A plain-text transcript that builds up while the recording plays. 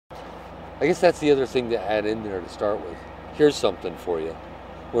I guess that's the other thing to add in there to start with. Here's something for you.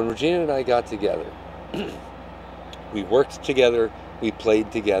 When Regina and I got together, we worked together, we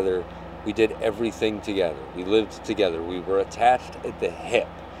played together, we did everything together. We lived together. We were attached at the hip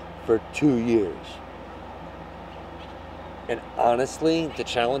for 2 years. And honestly, the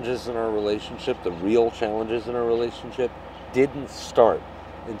challenges in our relationship, the real challenges in our relationship, didn't start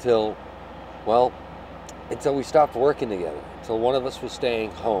until we stopped working together. Until one of us was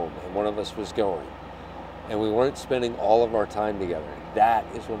staying home and one of us was going. And we weren't spending all of our time together. That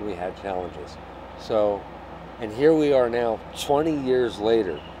is when we had challenges. So, and here we are now, 20 years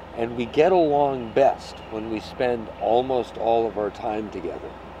later, and we get along best when we spend almost all of our time together.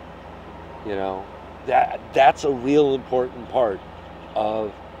 You know, that's a real important part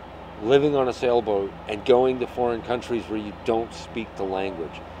of living on a sailboat and going to foreign countries where you don't speak the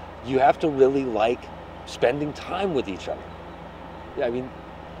language. You have to really like spending time with each other. I mean,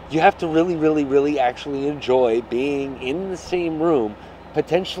 you have to really, really, really actually enjoy being in the same room,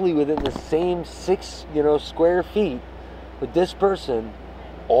 potentially within the same 6, square feet with this person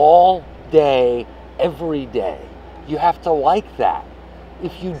all day, every day. You have to like that.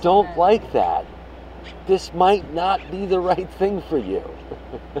 If you don't like that, this might not be the right thing for you.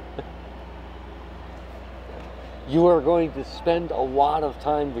 You are going to spend a lot of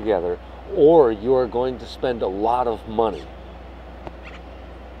time together, or you are going to spend a lot of money.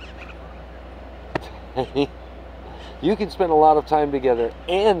 You can spend a lot of time together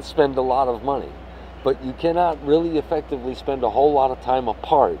and spend a lot of money, but you cannot really effectively spend a whole lot of time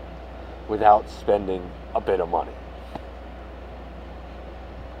apart without spending a bit of money.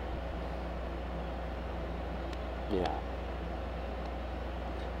 Yeah.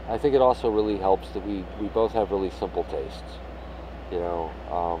 I think it also really helps that we both have really simple tastes.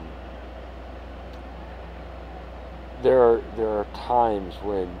 There are times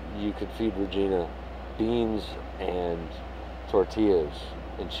when you could feed Regina beans and tortillas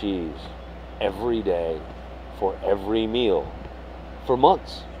and cheese every day for every meal for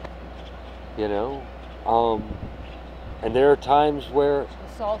months. And there are times where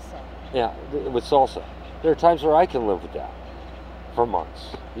salsa. Yeah, with salsa. There are times where I can live with that for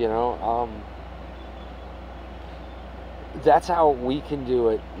months. That's how we can do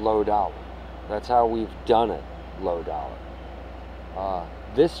it low dollar. That's how we've done it low dollar.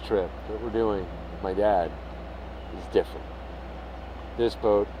 This trip that we're doing with my dad is different. This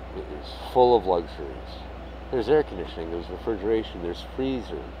boat is full of luxuries. There's air conditioning, there's refrigeration, there's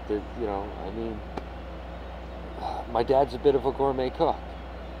freezer. My dad's a bit of a gourmet cook.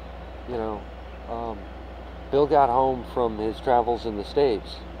 Bill got home from his travels in the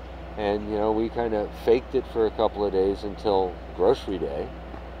States, and we kind of faked it for a couple of days until grocery day,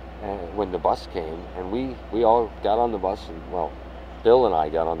 and when the bus came, and we all got on the bus, and Bill and I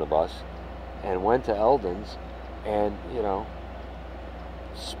got on the bus and went to Eldon's, and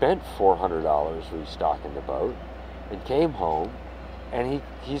spent $400 restocking the boat, and came home, and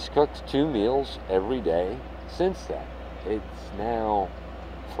he's cooked 2 meals every day since then. It's now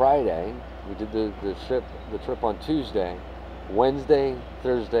Friday. We did the trip on Tuesday, Wednesday,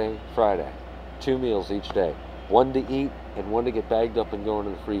 Thursday, Friday. 2 meals each day. One to eat and one to get bagged up and go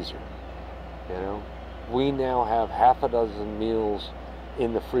into the freezer. We now have half a dozen meals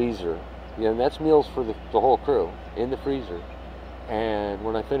in the freezer. And that's meals for the whole crew in the freezer. And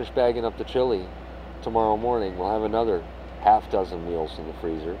when I finish bagging up the chili tomorrow morning, we'll have another half dozen meals in the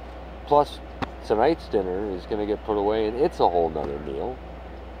freezer. Plus, tonight's dinner is going to get put away, and it's a whole nother meal.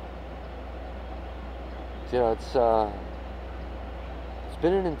 It's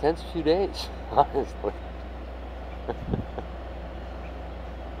been an intense few days, honestly.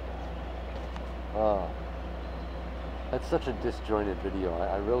 That's such a disjointed video.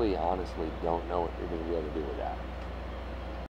 I really honestly don't know what you're going to be able to do with that.